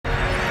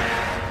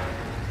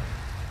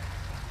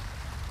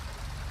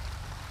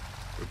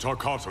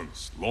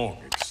Tarkatans, long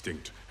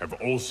extinct, have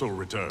also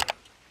returned.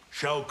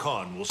 Shao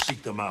Kahn will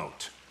seek them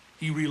out.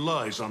 He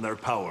relies on their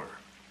power.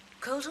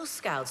 Kotal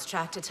scouts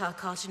tracked a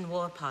Tarkatan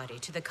war party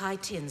to the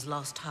Kaitin's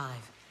lost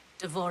hive,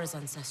 Devora's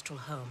ancestral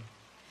home.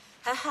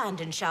 Her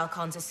hand in Shao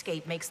Kahn's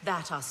escape makes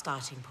that our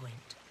starting point.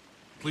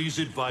 Please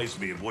advise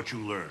me of what you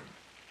learn.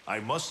 I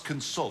must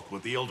consult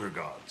with the Elder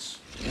Gods.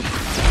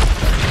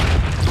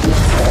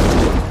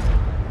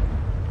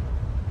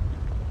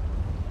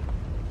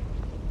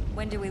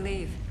 When do we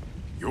leave?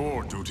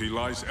 Your duty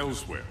lies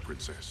elsewhere,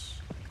 Princess.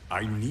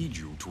 I need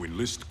you to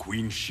enlist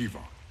Queen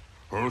Shiva.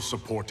 Her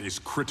support is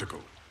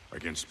critical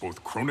against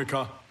both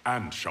Kronika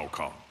and Shao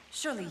Kahn.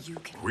 Surely you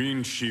can...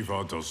 Queen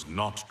Shiva does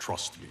not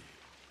trust me.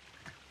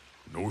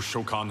 No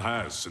Shao Kahn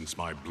has since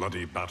my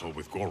bloody battle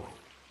with Goro.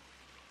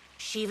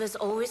 Shiva's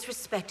always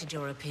respected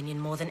your opinion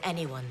more than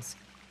anyone's.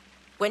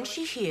 When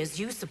she hears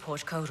you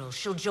support Kotal,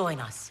 she'll join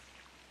us.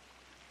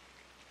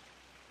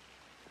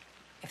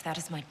 If that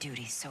is my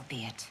duty, so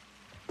be it.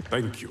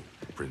 Thank you,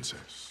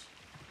 Princess.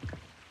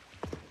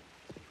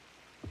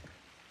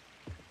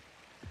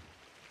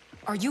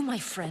 Are you my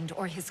friend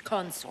or his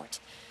consort?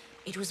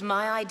 It was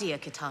my idea,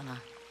 Kitana.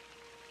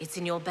 It's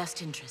in your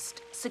best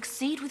interest.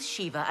 Succeed with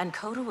Shiva, and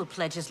Kotal will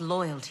pledge his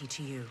loyalty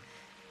to you.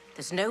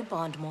 There's no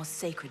bond more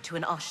sacred to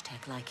an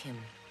Oshtek like him.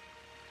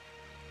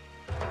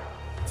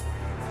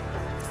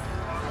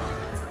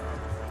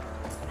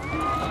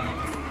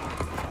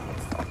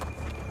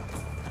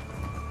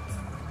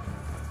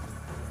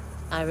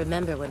 I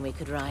remember when we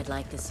could ride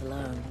like this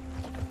alone.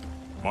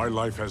 My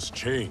life has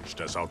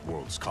changed as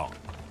Outworlds come.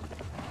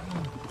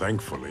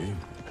 Thankfully,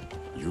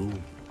 you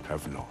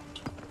have not.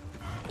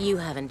 You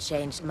haven't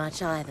changed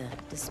much either,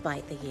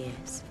 despite the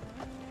years.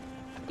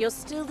 You're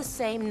still the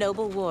same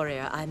noble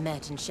warrior I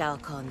met in Shao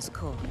Kahn's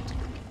court.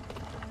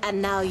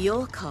 And now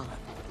you're Khan.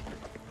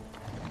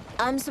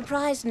 I'm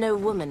surprised no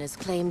woman has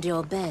claimed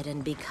your bed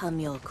and become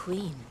your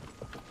queen.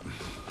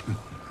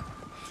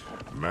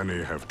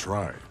 Many have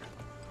tried.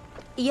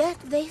 Yet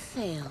they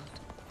failed.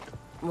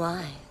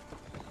 Why?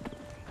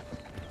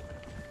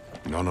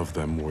 None of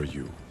them were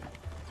you.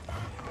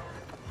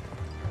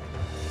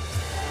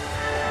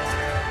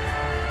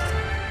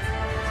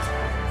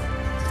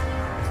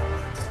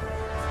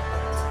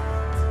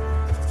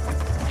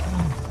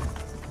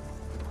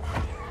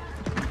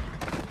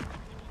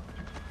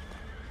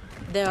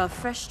 There are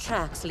fresh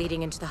tracks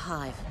leading into the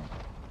hive.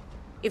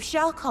 If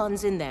Shao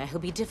Kahn's in there, he'll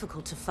be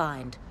difficult to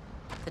find.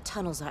 The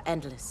tunnels are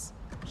endless.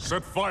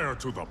 Set fire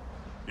to them.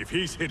 If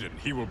he's hidden,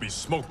 he will be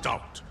smoked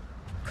out.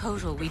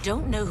 Kotal, we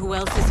don't know who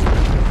else is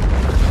in...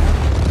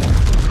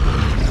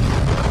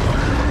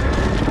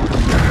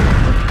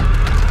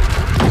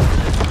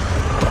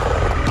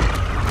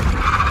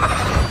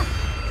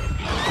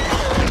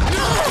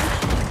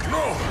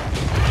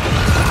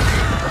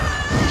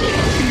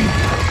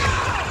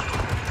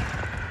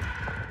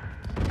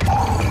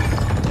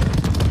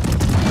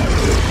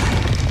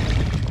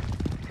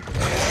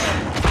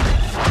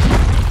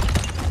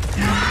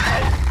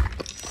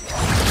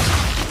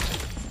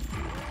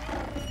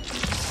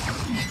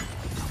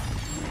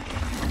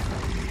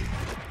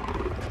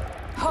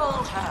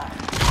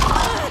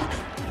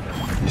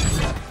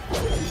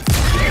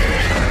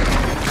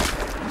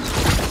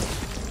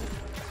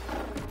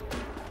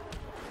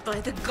 By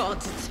the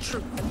gods, it's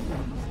true.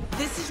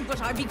 This is what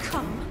I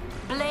become.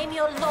 Blame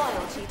your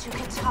loyalty to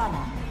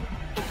Kitana.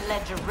 It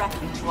led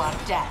directly to our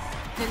death.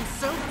 Then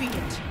so be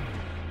it.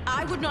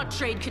 I would not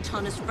trade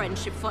Kitana's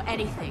friendship for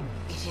anything.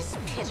 It is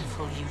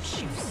pitiful you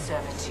choose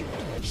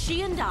servitude.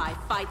 She and I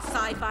fight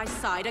side by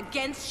side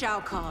against Shao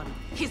Kahn.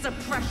 His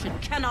oppression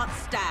cannot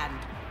stand.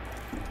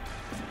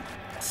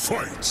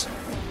 Fight!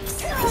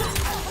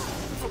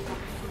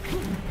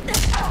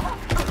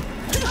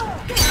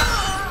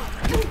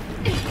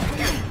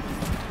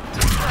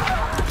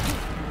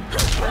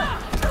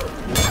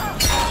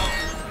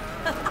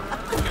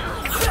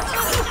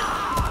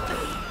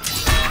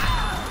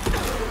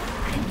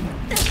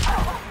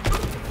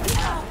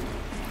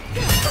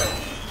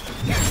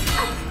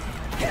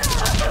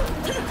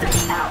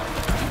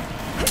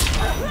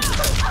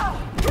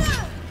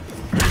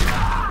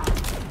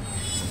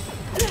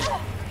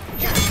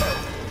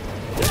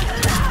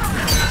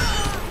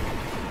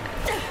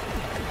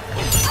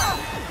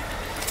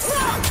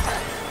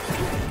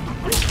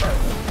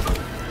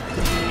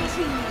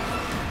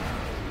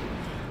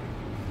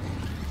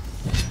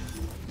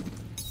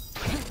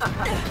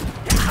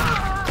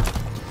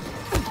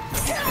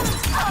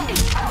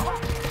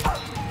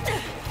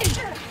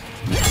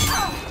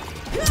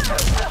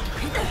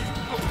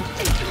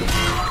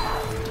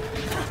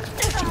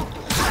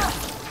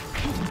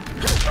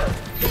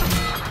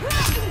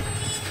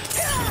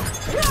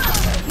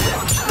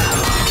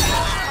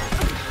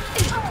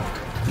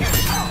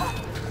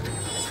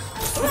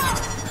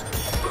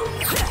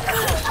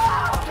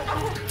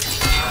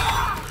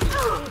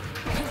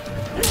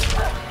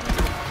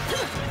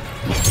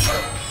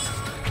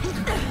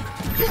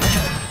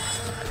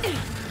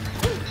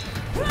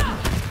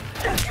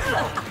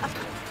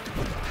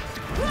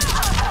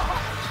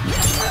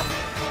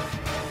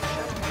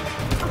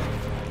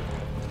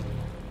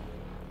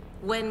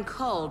 When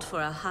called for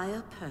a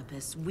higher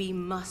purpose, we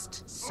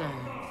must serve.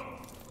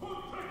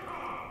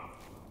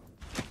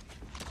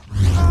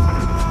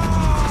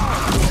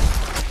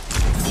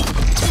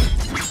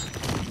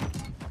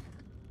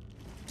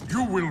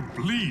 You will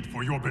bleed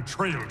for your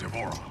betrayal,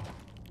 Devora.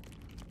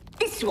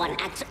 This one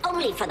acts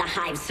only for the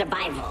Hive's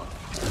survival.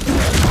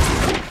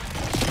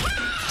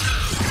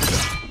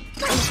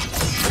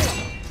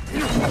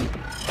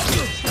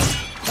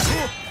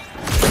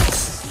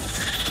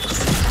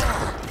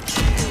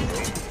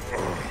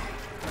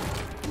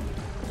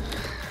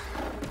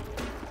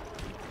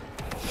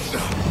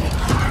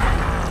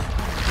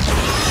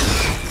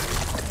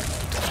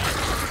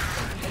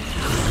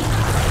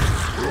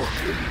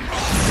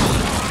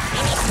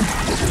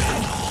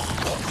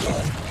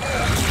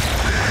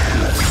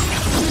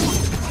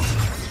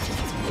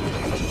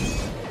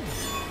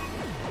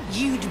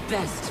 You'd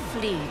best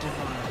flee,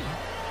 Devora.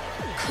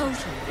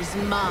 Kotal is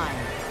mine.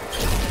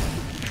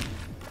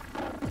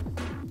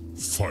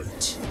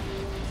 Fight.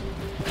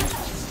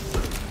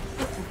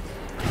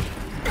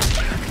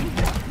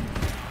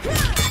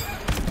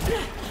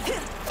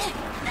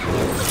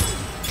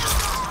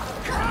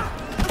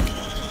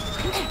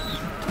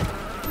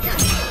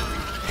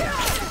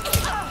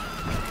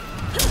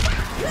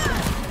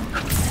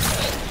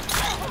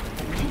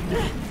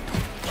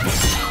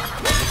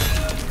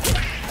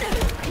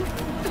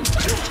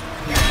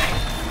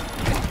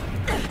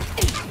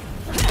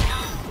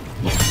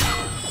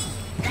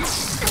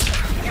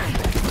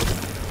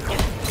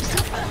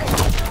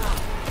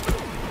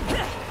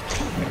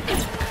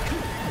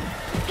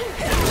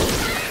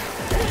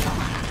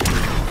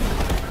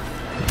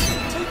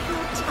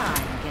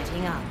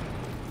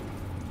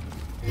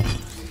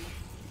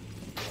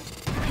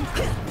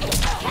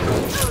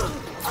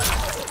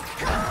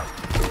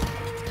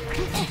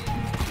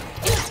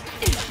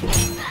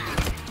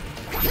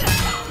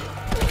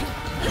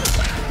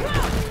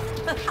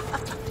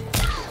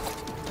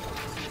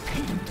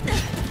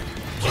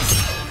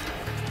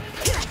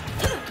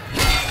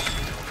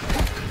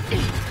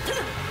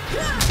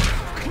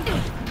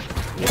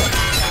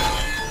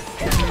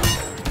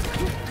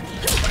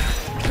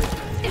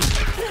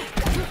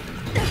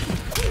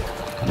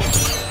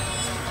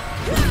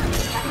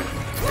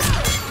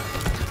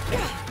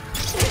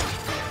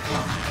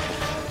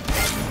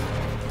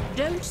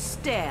 Don't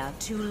stare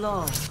too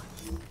long.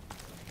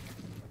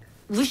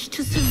 Wish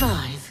to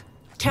survive?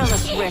 Tell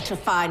us where to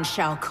find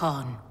Shao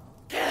Kahn.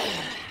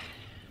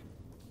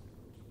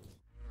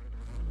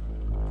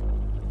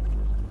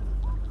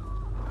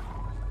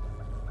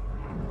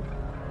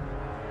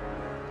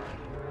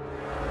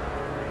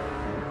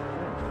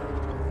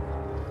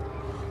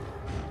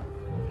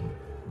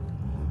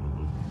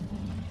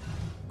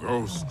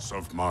 Ghosts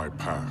of my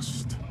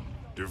past.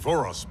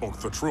 Devora spoke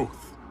the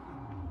truth.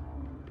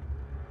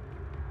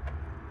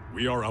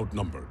 We are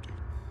outnumbered.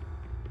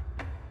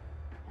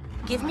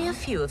 Give me a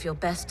few of your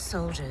best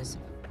soldiers.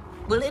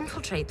 We'll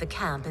infiltrate the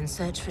camp and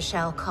search for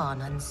Shao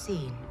Kahn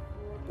unseen.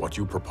 What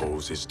you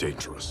propose is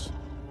dangerous.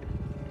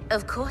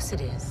 Of course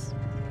it is.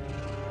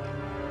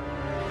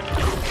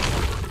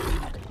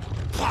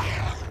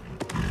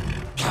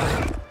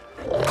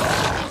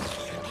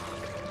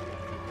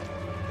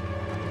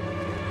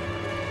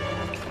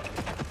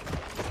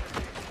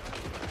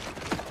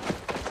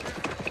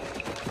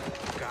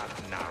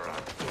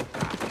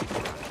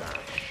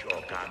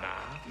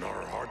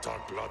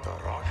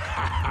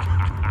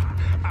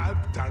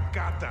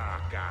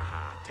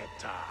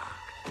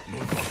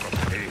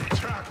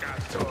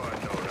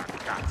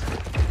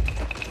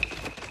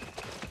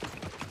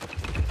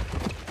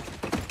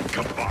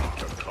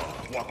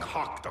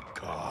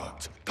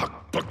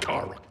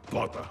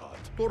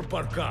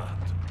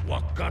 Turparkat,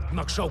 wakat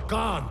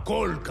magsaukan,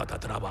 kolkata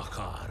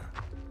trabajar.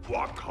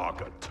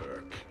 Wakhaga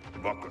Turk,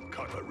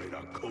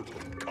 Wakakatarina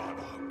Kotum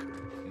Kanak.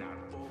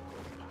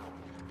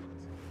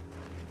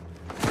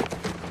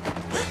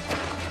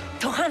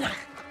 Tohana,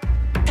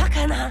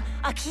 takana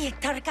aki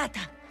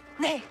tarakata.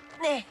 Ne.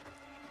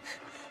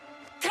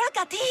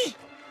 Trakati.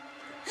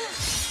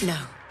 No.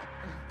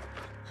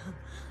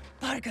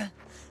 Parga.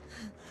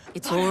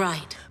 It's all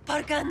right.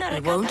 Parga narakata. I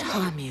won't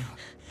harm you.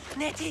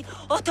 Neti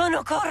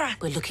otonokora.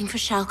 We're looking for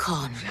Shao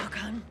Kahn. Shao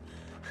Kahn.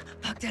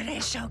 Pagdare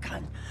Shao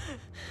Kahn.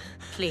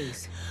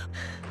 Please.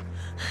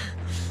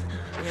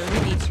 We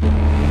only need to...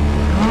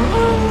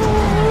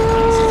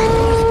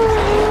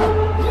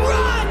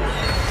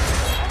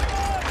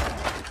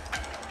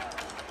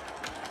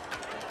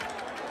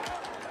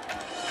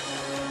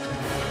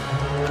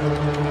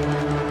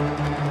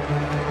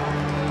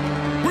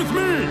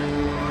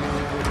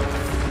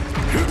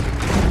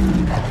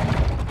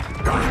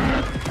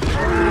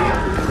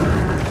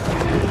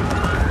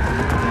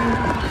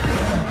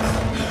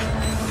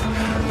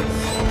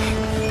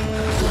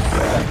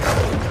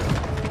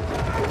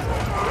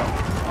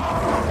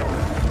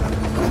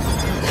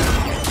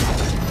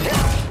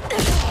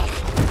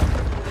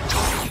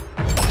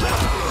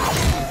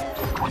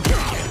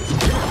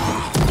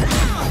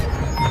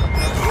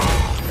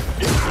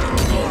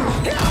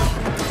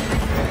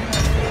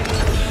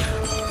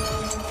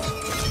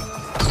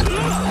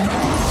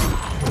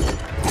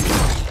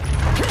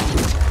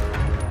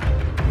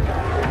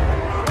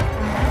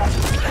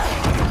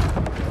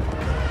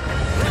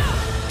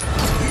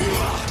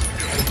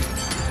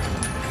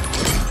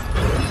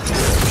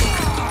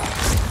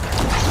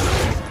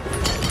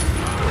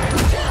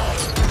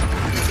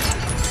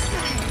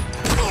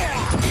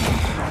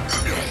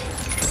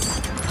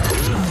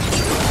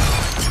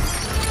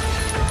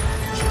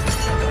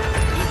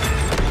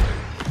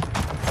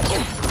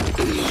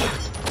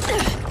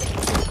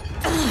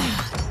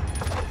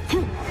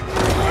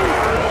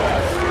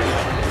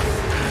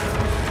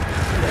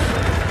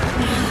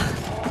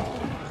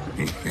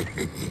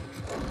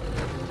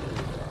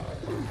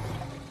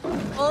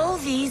 All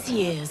these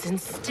years, and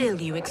still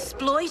you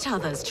exploit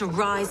others to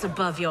rise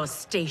above your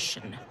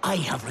station. I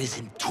have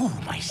risen to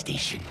my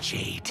station,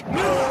 Jade.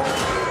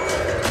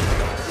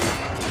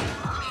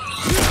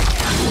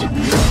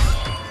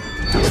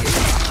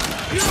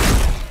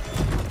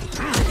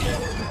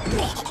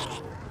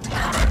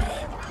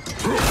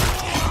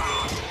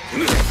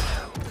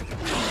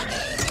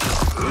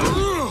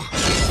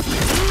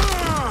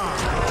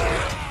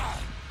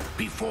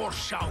 Before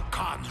Shao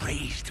Kahn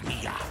raised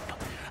me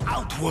up,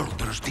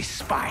 Outworlders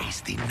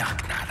despised the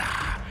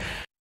Nagnara.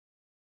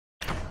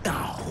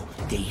 Now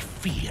they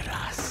fear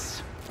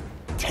us.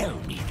 Tell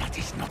me that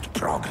is not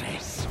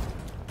progress.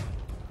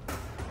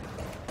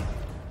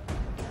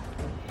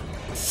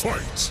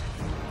 Fight!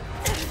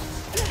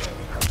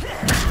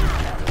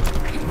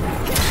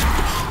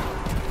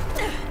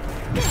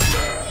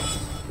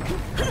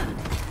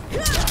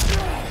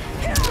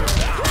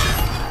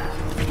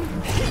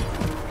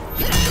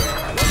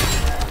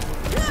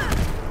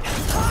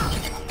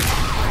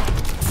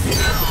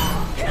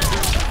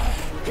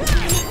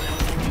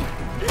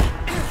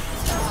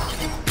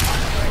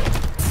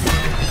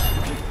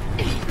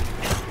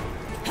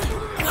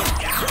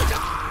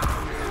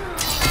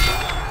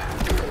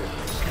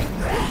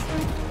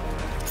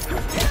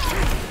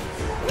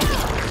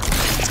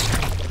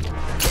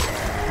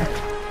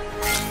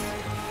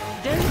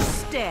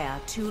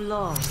 Too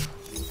long.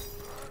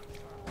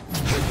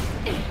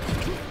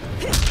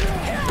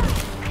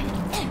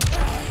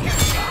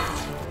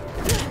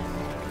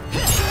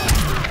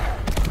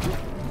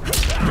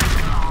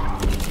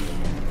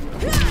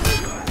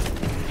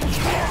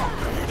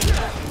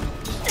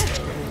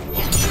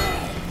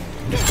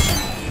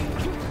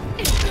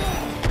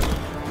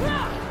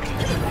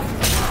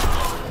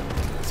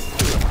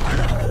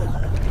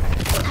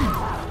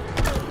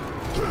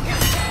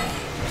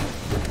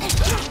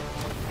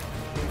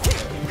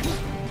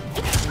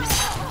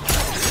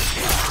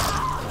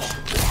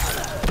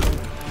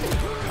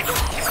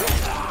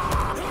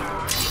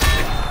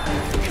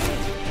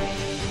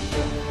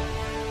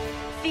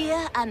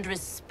 And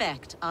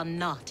respect are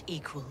not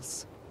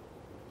equals.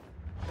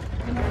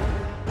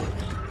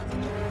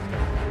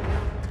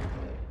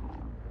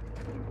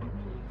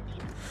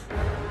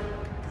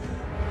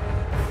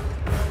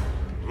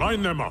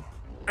 Line them up.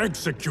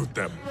 Execute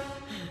them.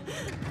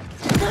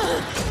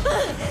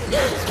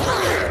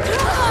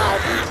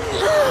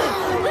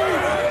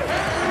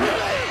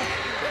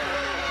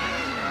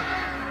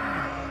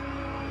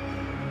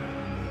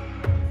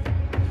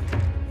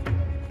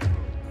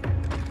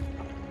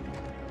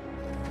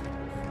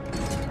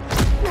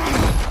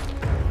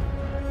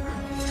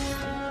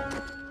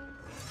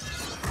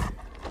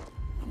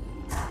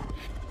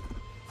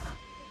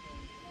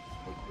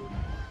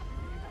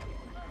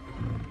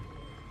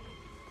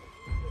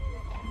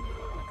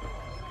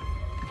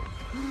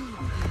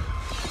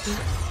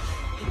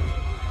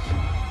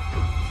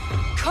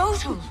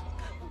 Kotal!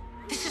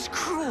 This is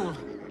cruel.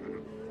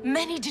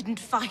 Many didn't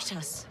fight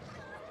us.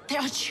 They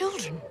are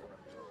children.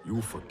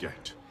 You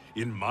forget.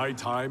 In my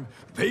time,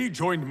 they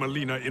joined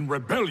Melina in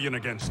rebellion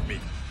against me.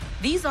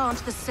 These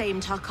aren't the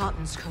same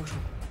Tarkatans, Kotal.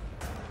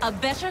 A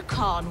better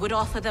Khan would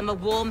offer them a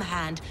warm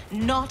hand,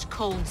 not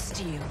cold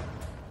steel.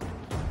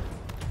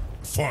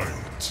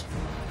 Fight!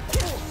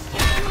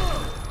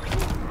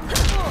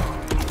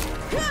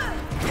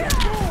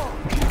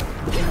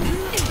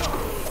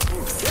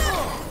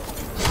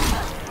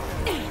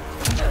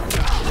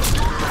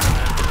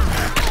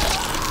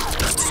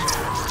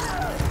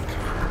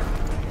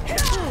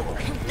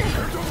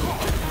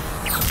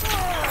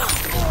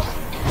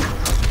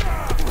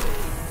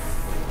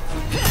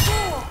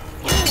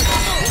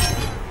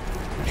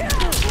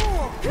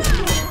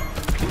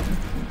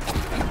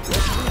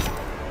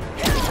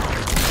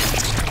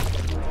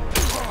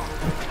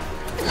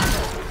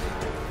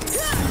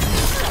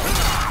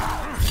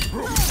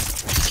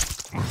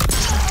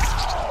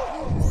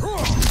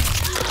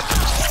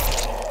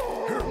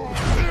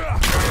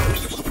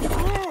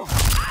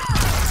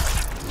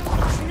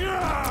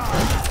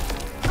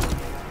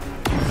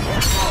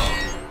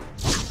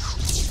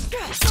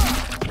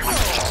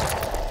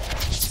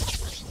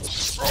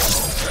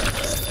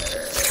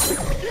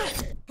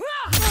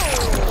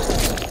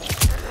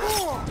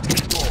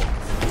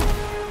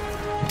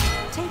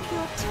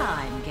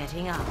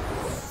 Getting up.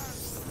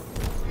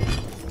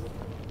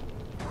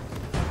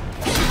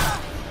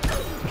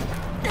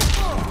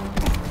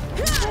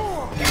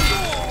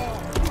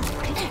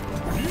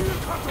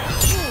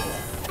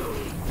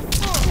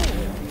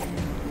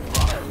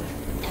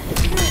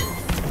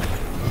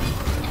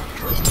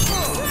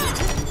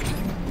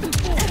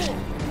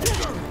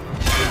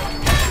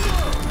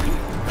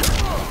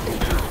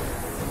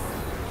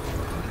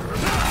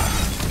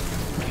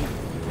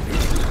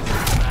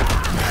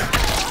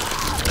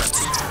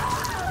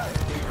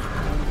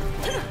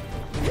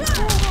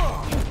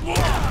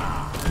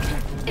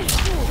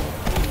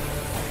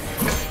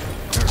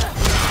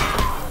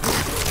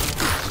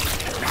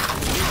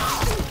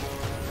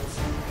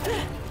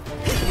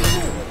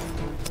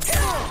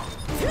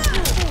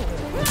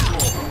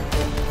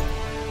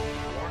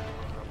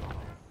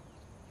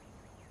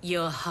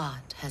 Your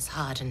heart has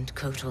hardened,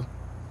 Kotal.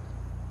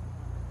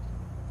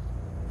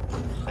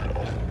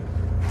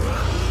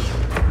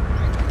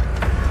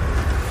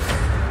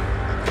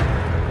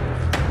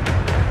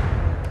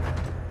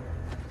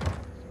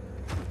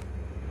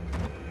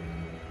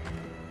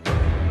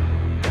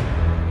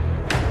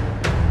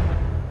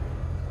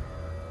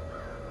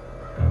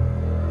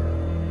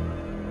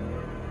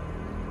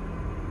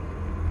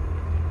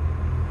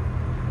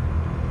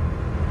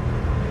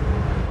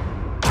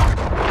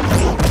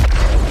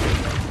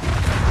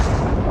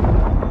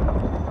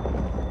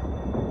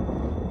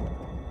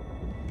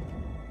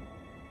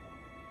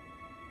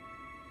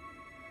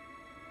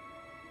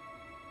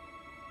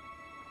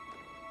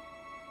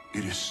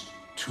 It is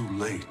too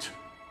late.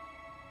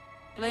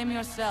 Blame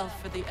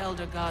yourself for the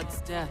Elder God's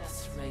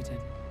deaths, Raiden.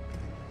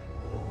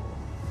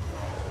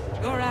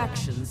 Your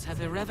actions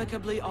have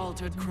irrevocably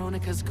altered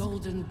Kronika's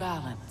golden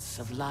balance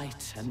of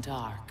light and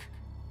dark.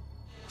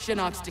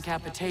 Shinnok's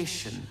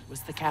decapitation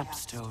was the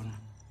capstone.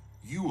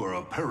 You are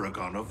a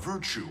paragon of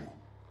virtue.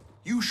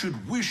 You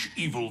should wish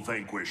evil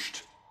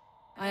vanquished.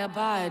 I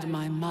abide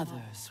my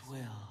mother's will.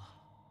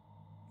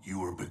 You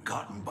were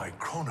begotten by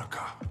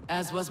Kronika.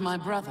 As was my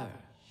brother,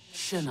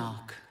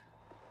 Shinnok.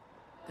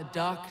 The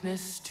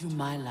darkness to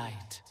my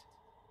light.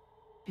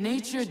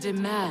 Nature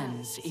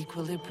demands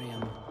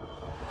equilibrium.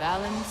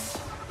 Balance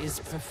is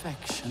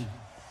perfection.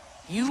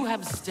 You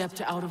have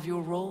stepped out of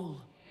your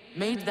role,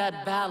 made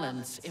that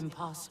balance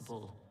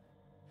impossible.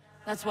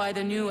 That's why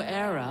the new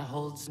era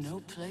holds no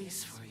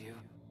place for you.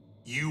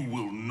 You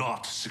will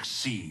not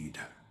succeed.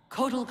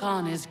 Kotal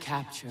Khan is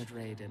captured,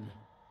 Raiden.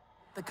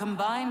 The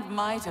combined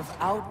might of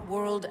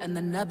Outworld and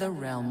the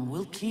Netherrealm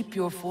will keep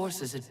your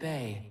forces at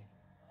bay,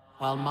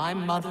 while my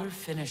mother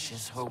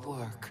finishes her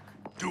work.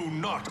 Do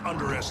not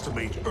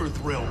underestimate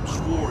Earthrealm's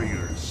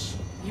warriors.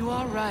 You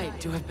are right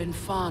to have been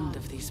fond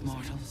of these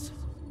mortals.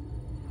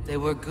 They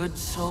were good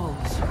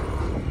souls.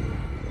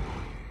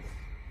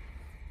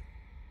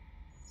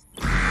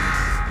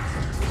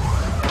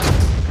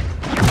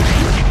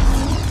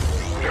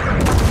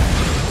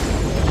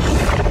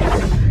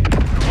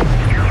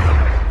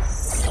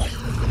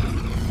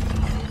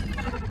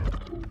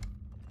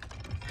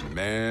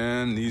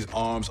 Man, these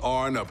arms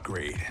are an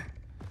upgrade.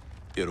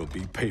 It'll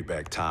be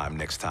payback time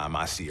next time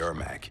I see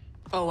Ermac.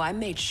 Oh, I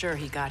made sure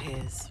he got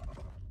his.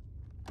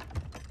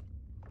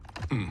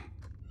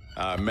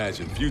 I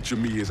imagine future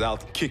me is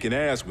out kicking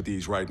ass with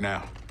these right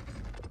now.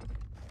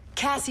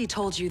 Cassie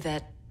told you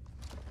that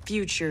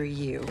future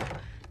you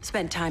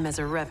spent time as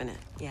a revenant,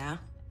 yeah?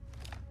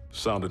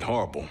 Sounded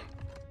horrible.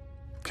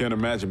 Can't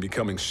imagine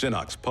becoming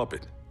Shinnok's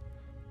puppet.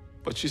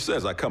 But she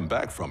says I come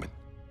back from it.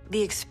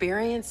 The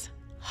experience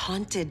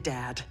haunted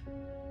Dad.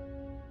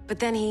 But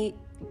then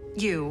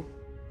you,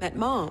 met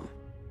Mom.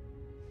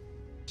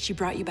 She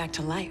brought you back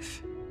to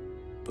life.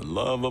 The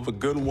love of a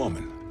good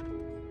woman.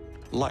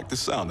 Like the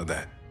sound of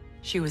that.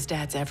 She was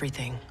Dad's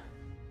everything.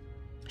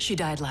 She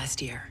died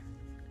last year.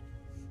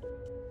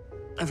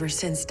 Ever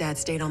since Dad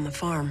stayed on the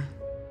farm,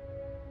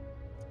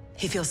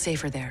 he feels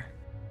safer there.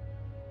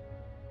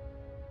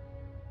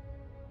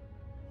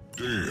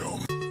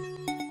 Damn.